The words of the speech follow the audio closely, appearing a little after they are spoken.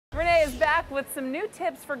is back with some new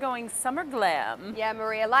tips for going summer glam. Yeah,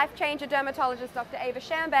 Maria, life changer dermatologist Dr. Ava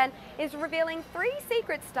Shamban is revealing 3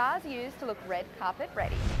 secrets stars use to look red carpet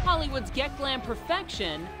ready. Hollywood's Get Glam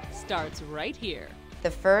perfection starts right here.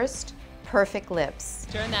 The first, perfect lips.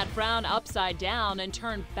 Turn that frown upside down and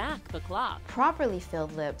turn back the clock. Properly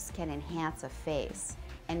filled lips can enhance a face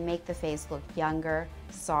and make the face look younger,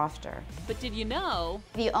 softer. But did you know?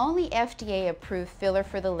 The only FDA-approved filler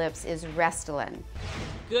for the lips is Restylane.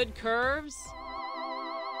 Good curves,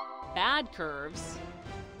 bad curves.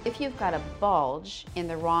 If you've got a bulge in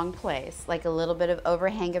the wrong place, like a little bit of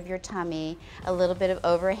overhang of your tummy, a little bit of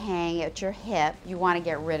overhang at your hip, you want to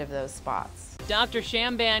get rid of those spots. Dr.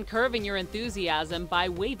 Shamban curving your enthusiasm by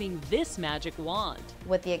waving this magic wand.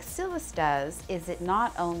 What the Axillus does is it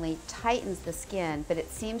not only tightens the skin, but it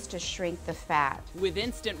seems to shrink the fat. With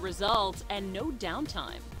instant results and no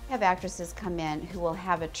downtime. I have actresses come in who will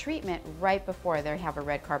have a treatment right before they have a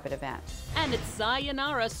red carpet event. And it's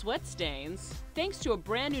sayonara sweat stains, thanks to a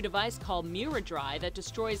brand new device called Mirror Dry that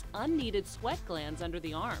destroys unneeded sweat glands under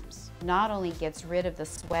the arms. Not only gets rid of the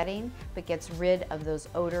sweating, but gets rid of those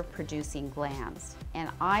odor-producing glands. And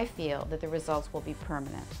I feel that the results will be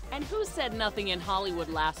permanent. And who said nothing in Hollywood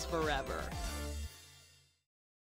lasts forever?